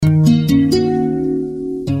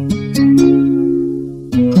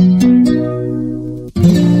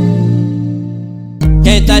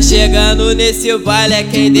chegando nesse baile é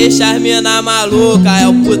quem deixa as mina maluca. É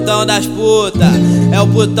o putão das putas, é o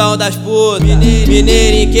putão das putas.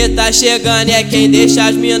 Mineirinho que tá chegando é quem deixa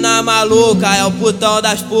as mina maluca. É o putão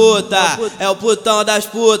das putas, é o putão das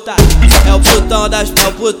putas. É o putão das, é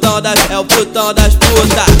o putão das, é o putão das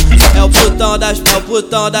putas. É o putão das, é o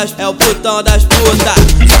putão das, é o putão das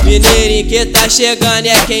putas. Mineirinho que tá chegando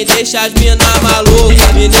é quem deixa as mina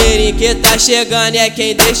maluca. Mineirinho que tá chegando é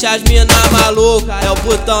quem deixa as mina maluca. É o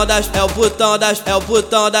putão das, é o putão das, é o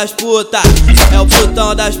putão das putas. É o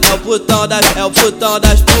putão das, é o putão das, é o putão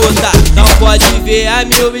das putas. Não pode ver a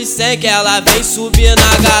 1100 que ela vem subir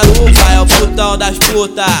na garupa. É o putão das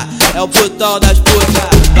putas, é o putão das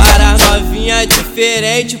putas. Para novinha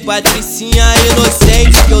diferente, Patricinha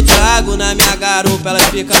inocente que eu trago na minha garupa. Ela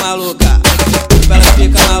fica maluca, ela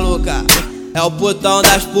fica maluca. É o putão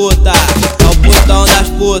das putas, é o putão das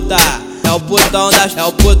putas. É o putão das, é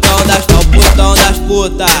o putão das, é o putão das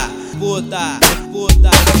putas. Puta, puta.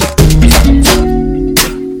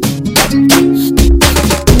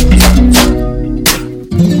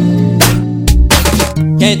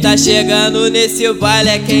 Quem tá chegando nesse baile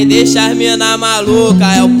é quem deixa as mina maluca.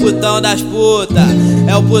 É o putão das putas,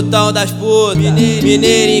 é o putão das putas.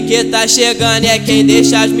 Mineirinho que tá chegando é quem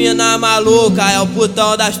deixa as mina maluca. É o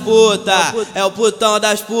putão das putas, é o putão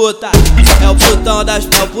das putas. É o putão das,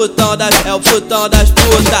 é o putão das, é o putão das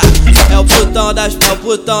putas. É o putão das, é o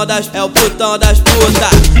putão das, é o putão das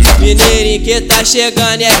putas. Mineirinho que tá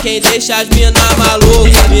chegando é quem deixa as mina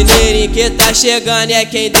maluca. Mineirinho que tá chegando é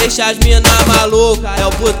quem deixa as mina maluca. É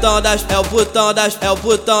o putão das, é o putão das, é o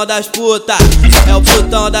putão das putas. É o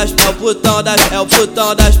putão das, é o putão das, é o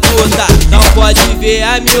putão das putas. Não pode ver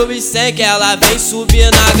a 1100 que ela vem subir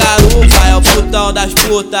na garupa. É o putão das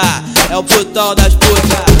putas, é o putão das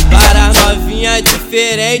putas. Para novinha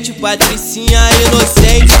diferente, Patricinha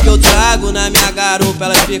inocente que eu trago na minha garupa.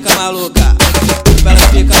 Ela fica maluca, ela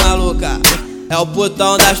fica maluca. É o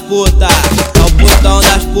putão das putas, é o putão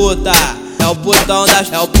das putas. É o putão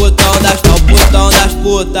das, é o putão das, é o putão das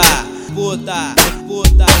putas. Puta,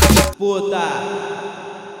 puta, puta.